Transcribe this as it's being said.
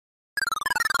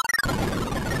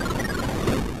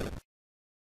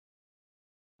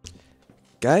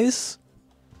Guys,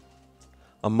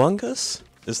 Among Us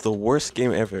is the worst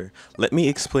game ever. Let me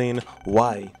explain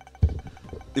why.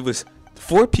 It was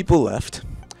 4 people left.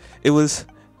 It was...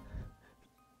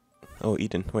 Oh,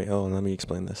 Eden. Wait, let me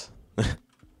explain this.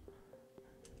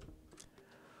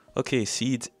 Okay,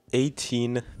 seeds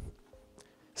 18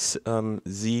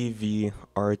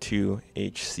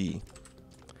 ZVR2HC.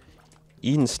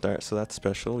 Eden start, so that's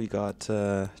special. We got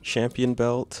champion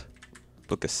belt.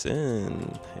 Book us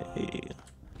in. Hey.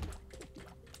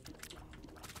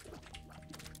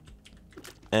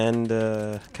 And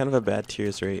kind of a bad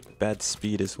tears rate, bad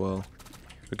speed as well.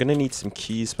 We're gonna need some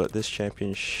keys, but this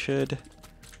champion should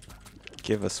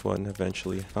give us one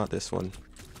eventually. Not this one.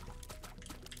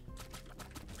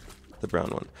 The brown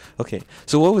one. Okay,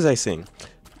 so what was I saying?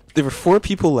 There were 4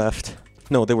 people left.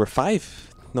 No, there were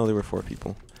 5. No, there were 4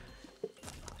 people.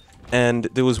 And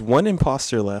there was 1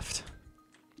 imposter left.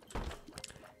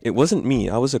 It wasn't me.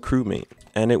 I was a crewmate,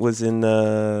 and it was in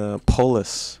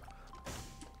Polis,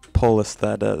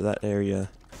 that area.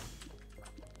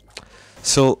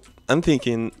 So I'm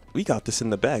thinking we got this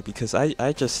in the bag because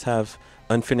I just have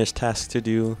unfinished tasks to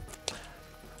do,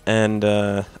 and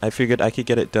I figured I could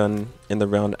get it done in the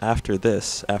round after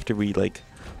this, after we like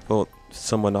vote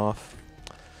someone off.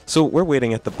 So we're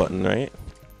waiting at the button, right?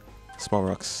 Small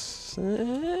rocks.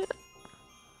 I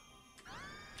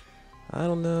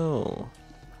don't know.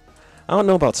 I don't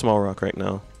know about small rock right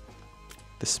now.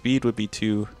 The speed would be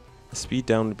the speed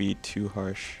down would be too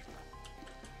harsh.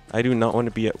 I do not want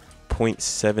to be at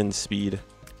 0.7 speed.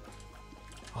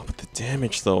 Oh, but the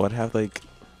damage though, I'd have like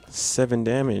 7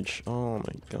 damage. Oh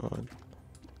my god.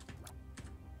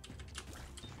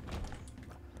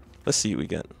 Let's see what we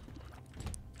get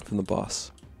from the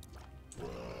boss.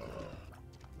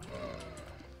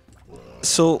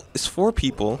 So it's 4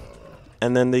 people,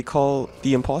 and then the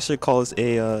imposter calls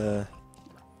a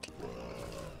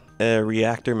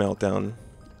reactor meltdown.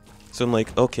 So I'm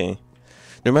like, okay,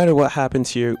 no matter what happens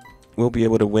here, we'll be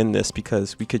able to win this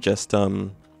because we could just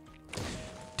do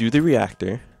the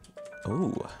reactor.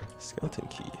 Oh, skeleton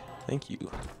key. Thank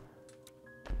you.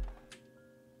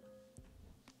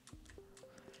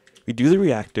 We do the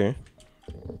reactor,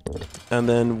 and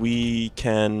then we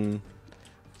can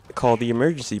call the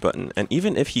emergency button. And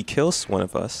even if he kills one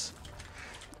of us,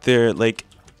 there's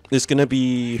gonna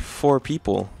be 4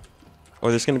 people, or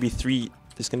there's gonna be 3.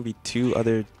 There's gonna be 2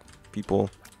 other people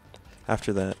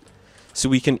after that. So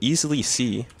we can easily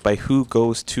see by who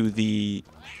goes to the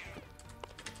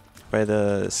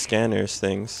scanners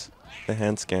things, the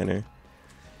hand scanner.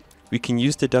 We can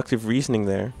use deductive reasoning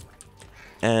there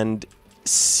and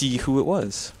see who it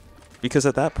was, because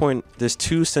at that point there's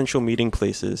 2 central meeting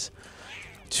places,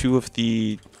 2 of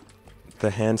the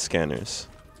hand scanners,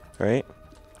 right?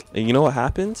 And you know what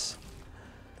happens?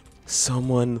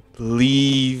 Someone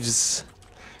leaves.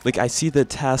 Like, I see the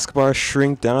taskbar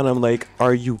shrink down. I'm like,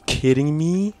 are you kidding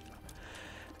me?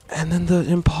 And then the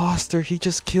imposter, he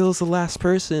just kills the last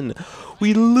person.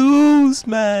 We lose,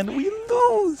 man. We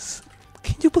lose.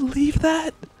 Can you believe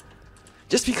that?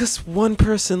 Just because 1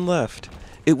 person left.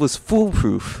 It was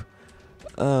foolproof.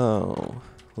 Oh,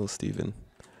 little Steven.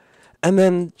 And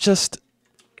then just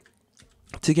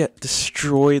to get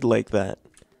destroyed like that.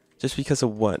 Just because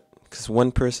of what? Because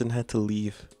 1 person had to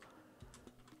leave.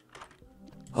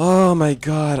 Oh my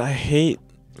god, I hate...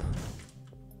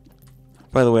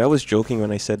 By the way, I was joking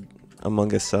when I said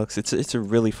Among Us sucks. It's a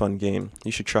really fun game.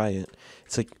 You should try it.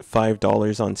 It's like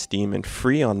 $5 on Steam and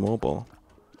free on mobile.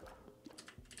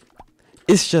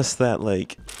 It's just that,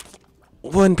 like,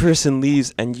 1 person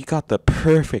leaves and you got the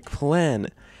perfect plan,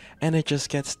 and it just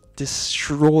gets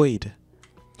destroyed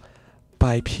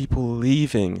by people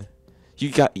leaving. You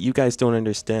guys don't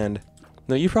understand.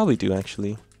 No, you probably do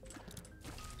actually.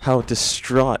 How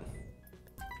distraught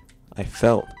I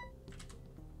felt.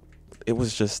 It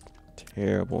was just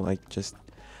terrible.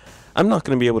 I'm not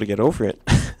gonna be able to get over it.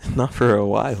 Not for a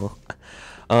while.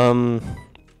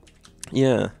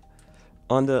 Yeah.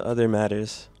 On to other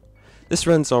matters. This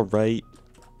run's alright.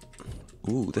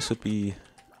 Ooh, this would be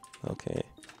okay.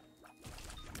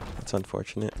 That's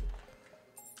unfortunate.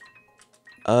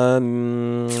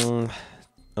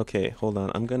 Okay, hold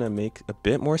on. I'm gonna make a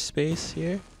bit more space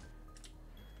here.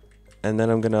 And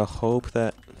then I'm gonna hope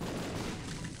that...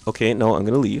 Okay, no, I'm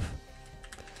gonna leave.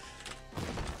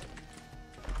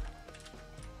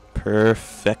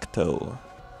 Perfecto.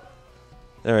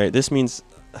 Alright, this means...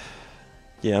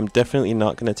 Yeah, I'm definitely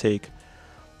not gonna take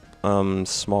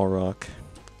small rock.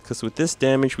 Because with this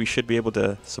damage, we should be able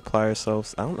to supply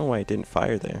ourselves. I don't know why I didn't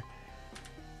fire there.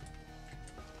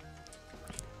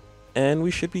 And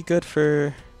we should be good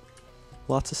for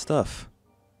lots of stuff.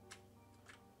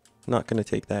 Not gonna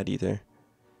take that either.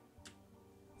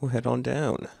 We'll head on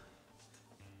down.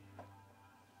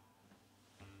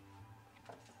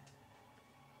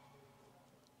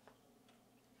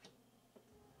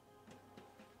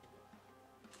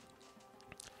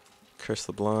 Curse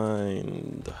the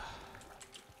Blind.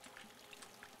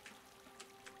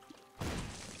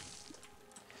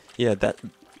 Yeah,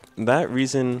 that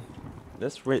reason,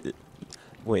 that's right.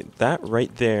 Wait, that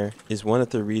right there is one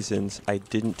of the reasons I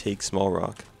didn't take Small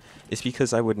Rock. It's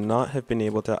because I would not have been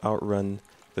able to outrun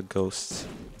the ghosts.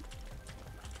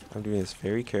 I'm doing this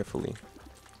very carefully.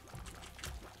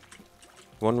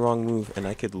 One wrong move and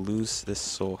I could lose this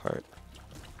soul heart.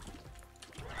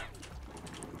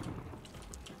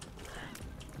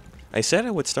 I said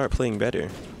I would start playing better.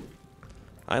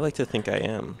 I like to think I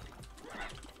am.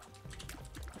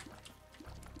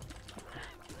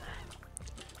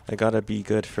 I gotta be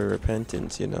good for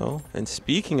repentance, you know? And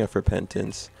speaking of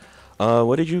repentance,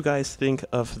 what did you guys think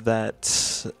of that,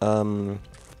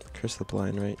 Curse the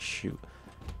Blind, right? Shoot.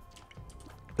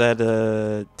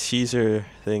 That, teaser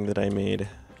thing that I made.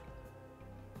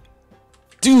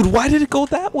 Dude, why did it go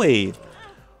that way?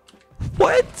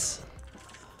 What?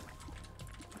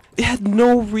 It had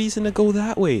no reason to go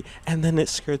that way. And then it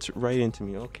skirts right into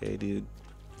me. Okay, dude.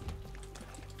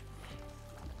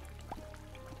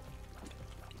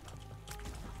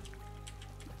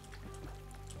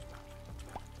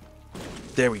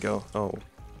 There we go. Oh.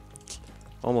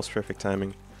 Almost perfect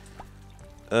timing.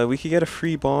 We could get a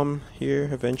free bomb here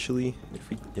eventually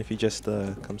if he just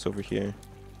comes over here.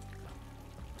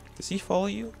 Does he follow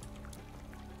you?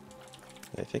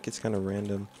 I think it's kind of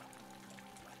random.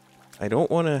 I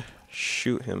don't want to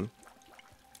shoot him.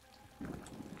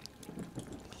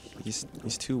 He's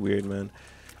too weird, man.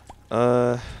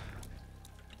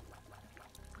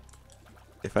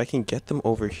 If I can get them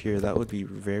over here, that would be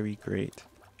very great.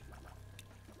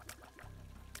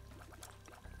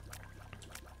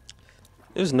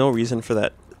 There's no reason for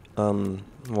that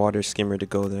water skimmer to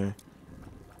go there.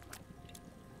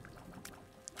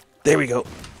 There we go.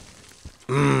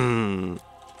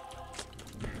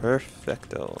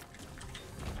 Perfecto.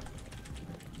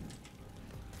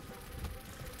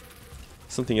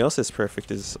 Something else that's perfect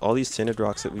is all these tinted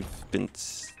rocks that we've been...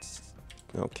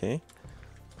 Okay.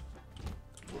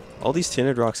 All these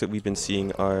tinted rocks that we've been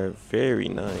seeing are very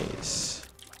nice.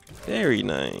 Very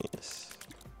nice.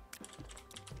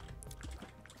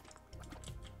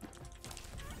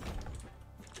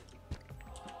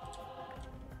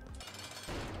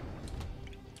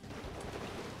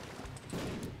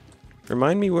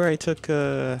 Remind me where I took,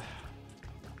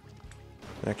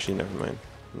 actually, never mind.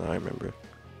 No, I remember.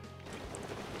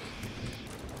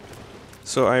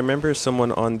 So I remember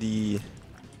someone on the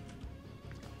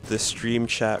stream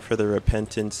chat for the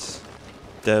Repentance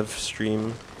dev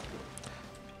stream.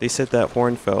 They said that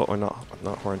Hornfell, or not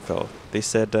Hornfell. They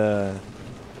said,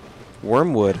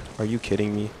 Wormwood. Are you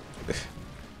kidding me?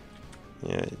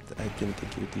 Yeah, I didn't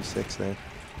think you would do 6 there.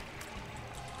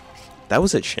 That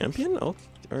was a champion? Oh,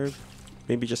 or...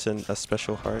 maybe just a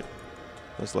special heart.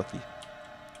 I was lucky.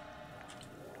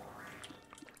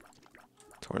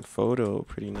 Torn photo,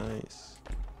 pretty nice.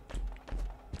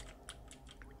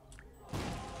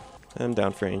 I'm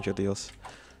down for angel deals.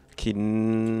 Okay,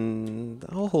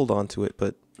 I'll hold on to it,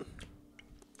 but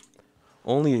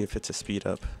only if it's a speed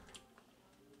up.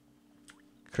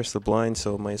 Curse the Blind,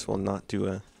 so might as well not do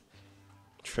a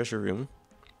treasure room.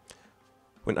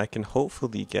 When I can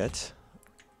hopefully get...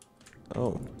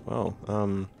 Oh,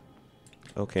 wow.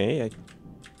 Okay, I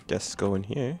guess go in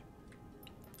here.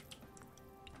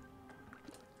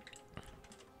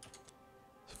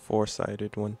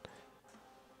 Four-sided one.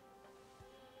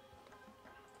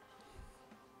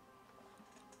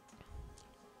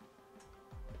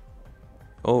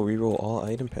 Oh, reroll all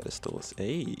item pedestals.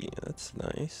 Hey, that's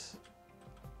nice.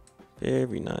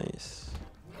 Very nice.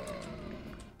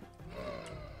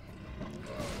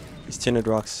 These tinted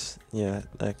rocks, yeah,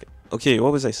 like... Okay,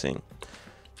 what was I saying?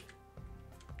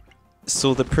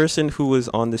 So the person who was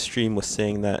on the stream was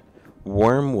saying that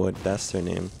Wormwood, that's their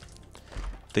name,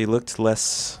 they looked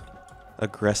less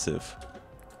aggressive.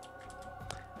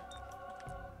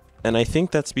 And I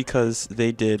think that's because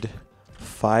they did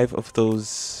 5 of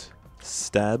those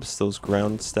stabs, those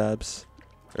ground stabs,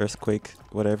 earthquake,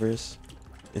 whatevers,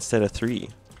 instead of 3.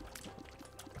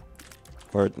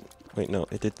 Or, wait, no,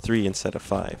 it did 3 instead of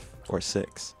 5 or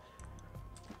 6.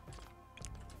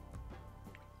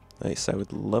 Nice, I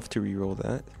would love to reroll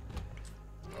that.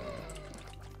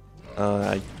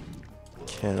 I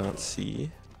cannot see.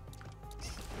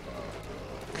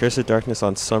 Curse of Darkness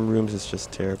on some rooms is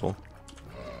just terrible.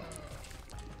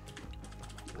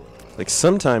 Like,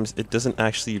 sometimes it doesn't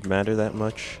actually matter that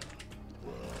much.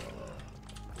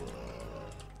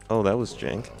 Oh, that was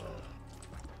jank.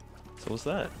 So what's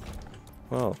that?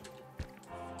 Wow.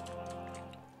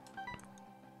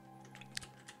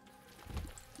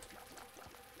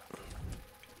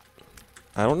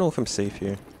 I don't know if I'm safe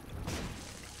here.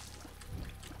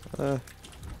 I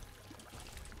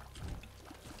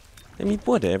mean,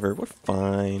 whatever. We're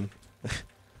fine.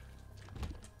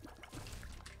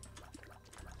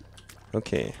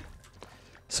 Okay.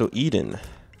 So, Eden.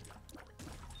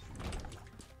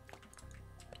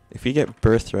 If we get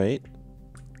birthright...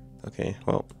 Okay,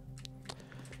 well.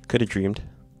 Could have dreamed.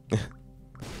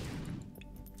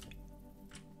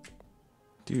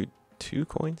 Dude, 2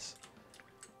 coins?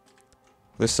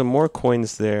 There's some more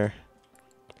coins there.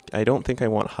 I don't think I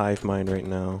want Hive Mind right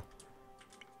now.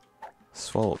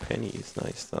 Swallow Penny is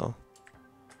nice though.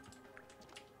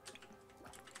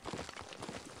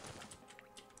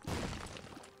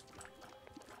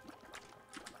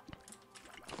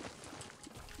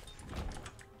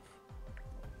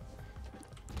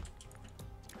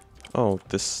 Oh,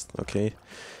 this, okay.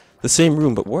 The same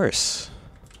room, but worse.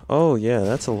 Oh yeah,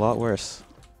 that's a lot worse.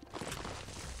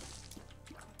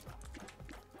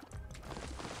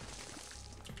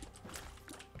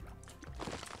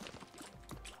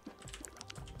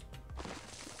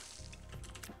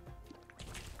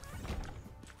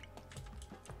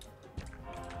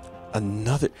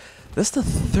 Another... That's the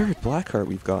 3rd black heart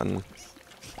we've gotten.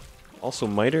 Also,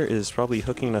 Miter is probably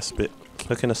hooking us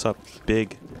up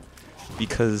big.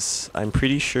 Because I'm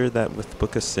pretty sure that with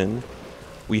Book of Sin,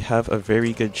 we have a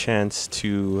very good chance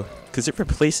to... Because it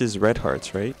replaces red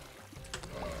hearts, right?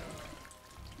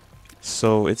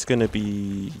 So it's going to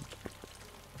be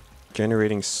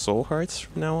generating soul hearts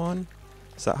from now on?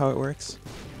 Is that how it works?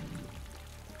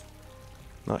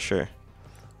 Not sure.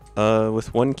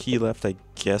 With 1 key left, I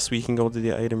guess we can go to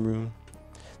the item room.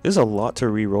 There's a lot to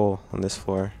re-roll on this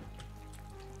floor.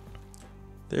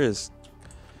 There is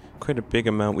quite a big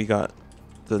amount. We got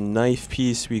the knife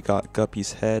piece, we got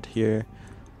Guppy's head here.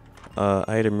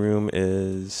 Item room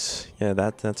is... Yeah,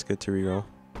 that's good to re-roll.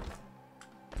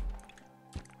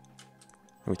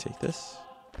 Let me take this.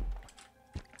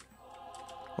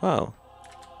 Wow.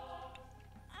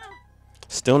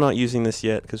 Still not using this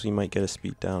yet because we might get a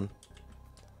speed down.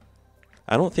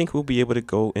 I don't think we'll be able to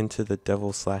go into the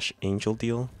devil/angel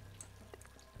deal.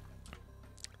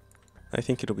 I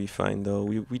think it'll be fine though.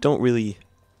 We don't really...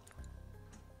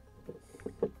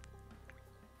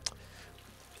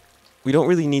 We don't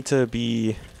really need to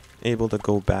be able to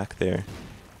go back there.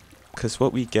 Because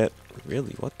what we get...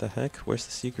 Really, what the heck? Where's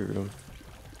the secret room?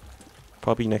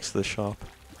 Probably next to the shop.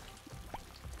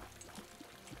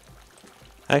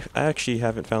 I actually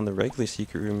haven't found the regular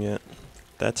secret room yet.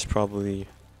 That's probably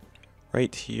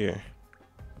right here.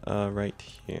 Right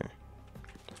here.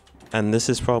 And this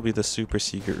is probably the super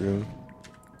secret room.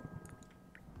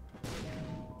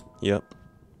 Yep.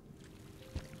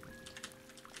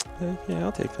 Yeah,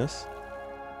 I'll take this.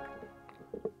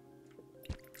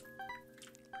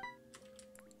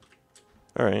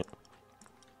 Alright.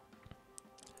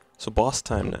 So boss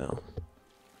time now.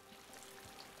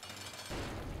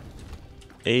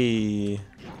 Hey.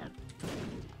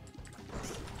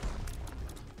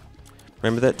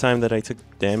 Remember that time that I took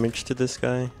damage to this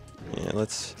guy? Yeah,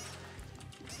 let's...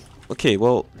 Okay,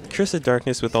 well, Curse of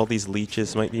Darkness with all these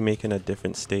leeches might be making a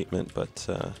different statement, but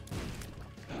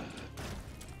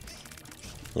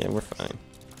yeah, we're fine.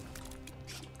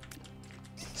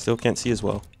 Still can't see as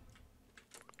well.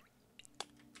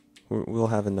 We'll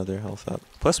have another health up.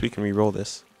 Plus we can reroll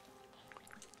this.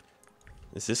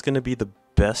 Is this gonna be the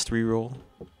best reroll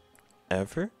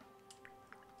ever?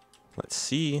 Let's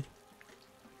see.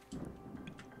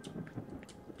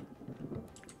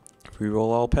 Reroll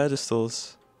all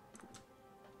pedestals.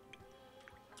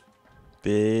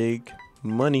 Big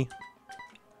money.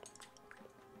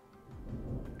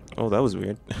 Oh, that was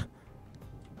weird.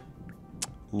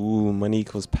 Ooh, money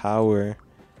equals power.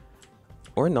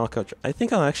 Or knockout. I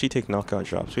think I'll actually take knockout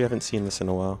drops. We haven't seen this in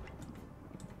a while.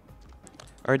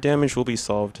 Our damage will be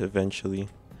solved eventually.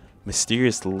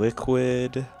 Mysterious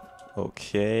liquid.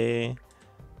 Okay.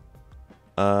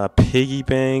 Piggy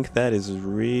bank. That is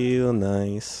real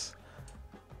nice.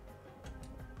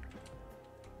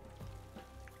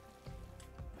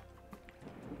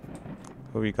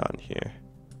 What we got in here?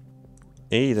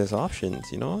 Hey, there's options.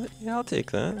 You know what? Yeah, I'll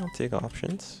take that. I'll take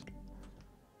options.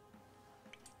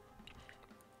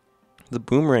 The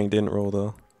boomerang didn't roll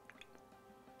though.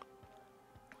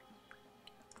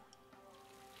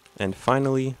 And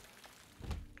finally,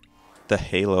 the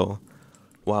halo.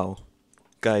 Wow.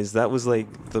 Guys, that was like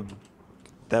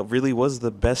that really was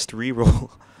the best reroll.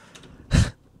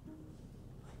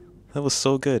 That was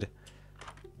so good.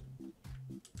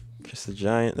 Just a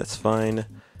giant, that's fine.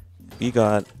 We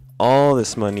got all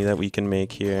this money that we can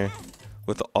make here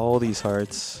with all these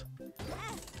hearts.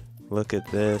 Look at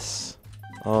this.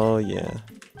 Oh yeah.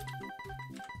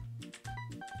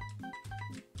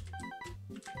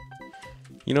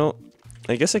 You know,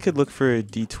 I guess I could look for a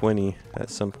D20 at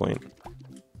some point.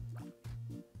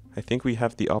 I think we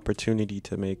have the opportunity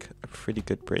to make a pretty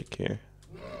good break here.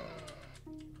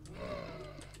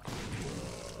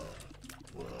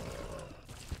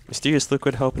 Mysterious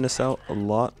Liquid helping us out a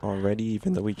lot already,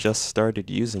 even though we just started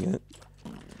using it.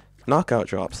 Knockout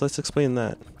drops, let's explain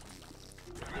that.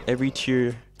 Every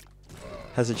tier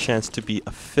has a chance to be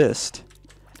a fist,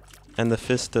 and the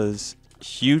fist does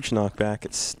huge knockback.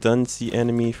 It stuns the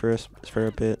enemy for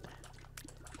a bit.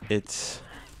 It's...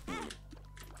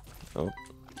 oh.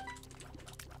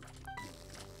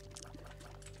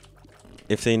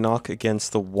 If they knock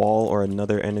against the wall or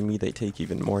another enemy, they take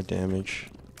even more damage.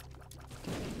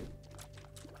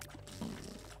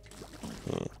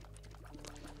 Yeah.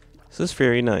 This is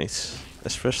very nice,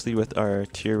 especially with our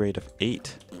tier rate of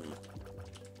 8.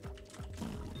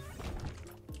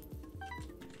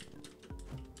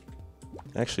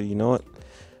 Actually, you know what?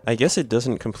 I guess it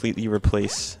doesn't completely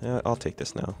replace... I'll take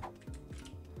this now.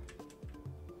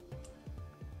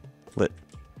 Lit.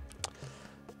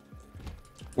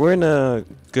 We're in a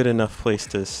good enough place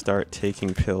to start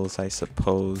taking pills, I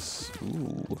suppose.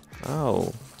 Ooh.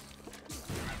 Ow.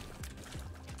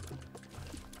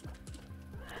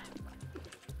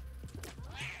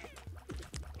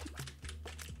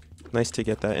 Nice to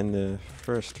get that in the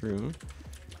first room.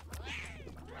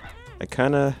 I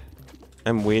kinda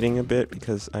am waiting a bit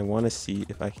because I want to see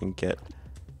if I can get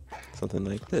something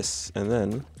like this. And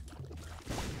then,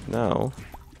 now,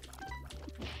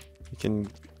 you can,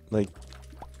 like,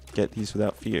 get these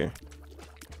without fear.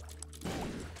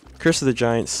 Curse of the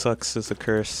Giant sucks as a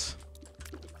curse.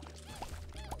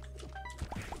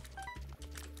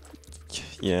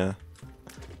 Yeah.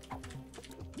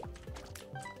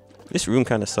 This room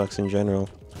kind of sucks in general.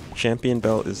 Champion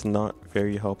belt is not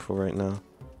very helpful right now.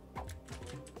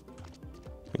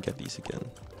 Let me get these again.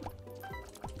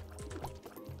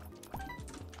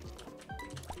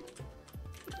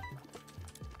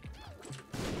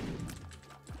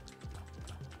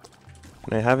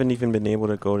 And I haven't even been able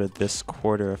to go to this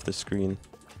quarter of the screen.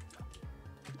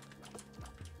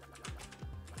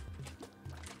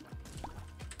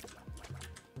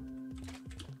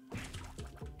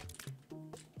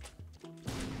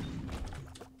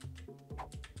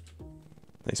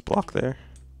 Nice block there.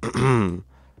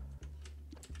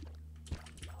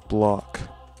 Block.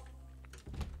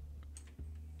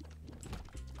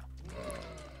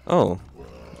 Oh.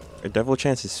 Our devil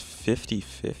chance is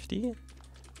 50-50?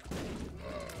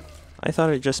 I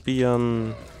thought it'd just be,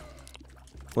 what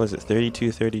was it,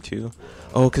 32-32?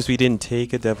 Oh, because we didn't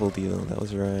take a devil deal. That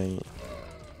was right.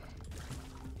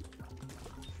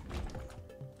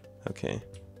 Okay.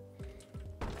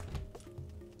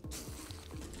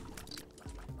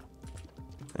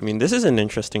 I mean, this is an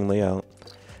interesting layout.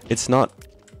 It's not,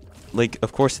 like,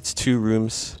 of course it's 2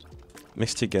 rooms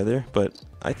mixed together, but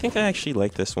I think I actually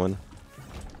like this one.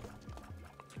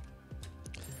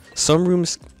 Some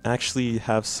rooms actually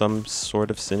have some sort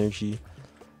of synergy,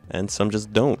 and some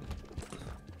just don't.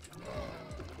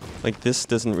 Like, this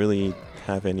doesn't really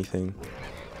have anything.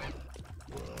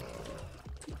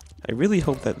 I really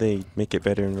hope that they make it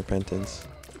better in Repentance.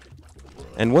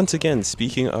 And once again,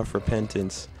 speaking of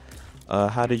Repentance,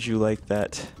 how did you like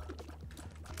that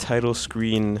title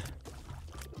screen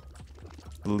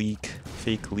leak,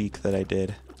 fake leak that I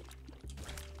did?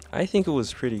 I think it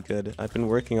was pretty good. I've been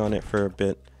working on it for a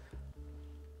bit.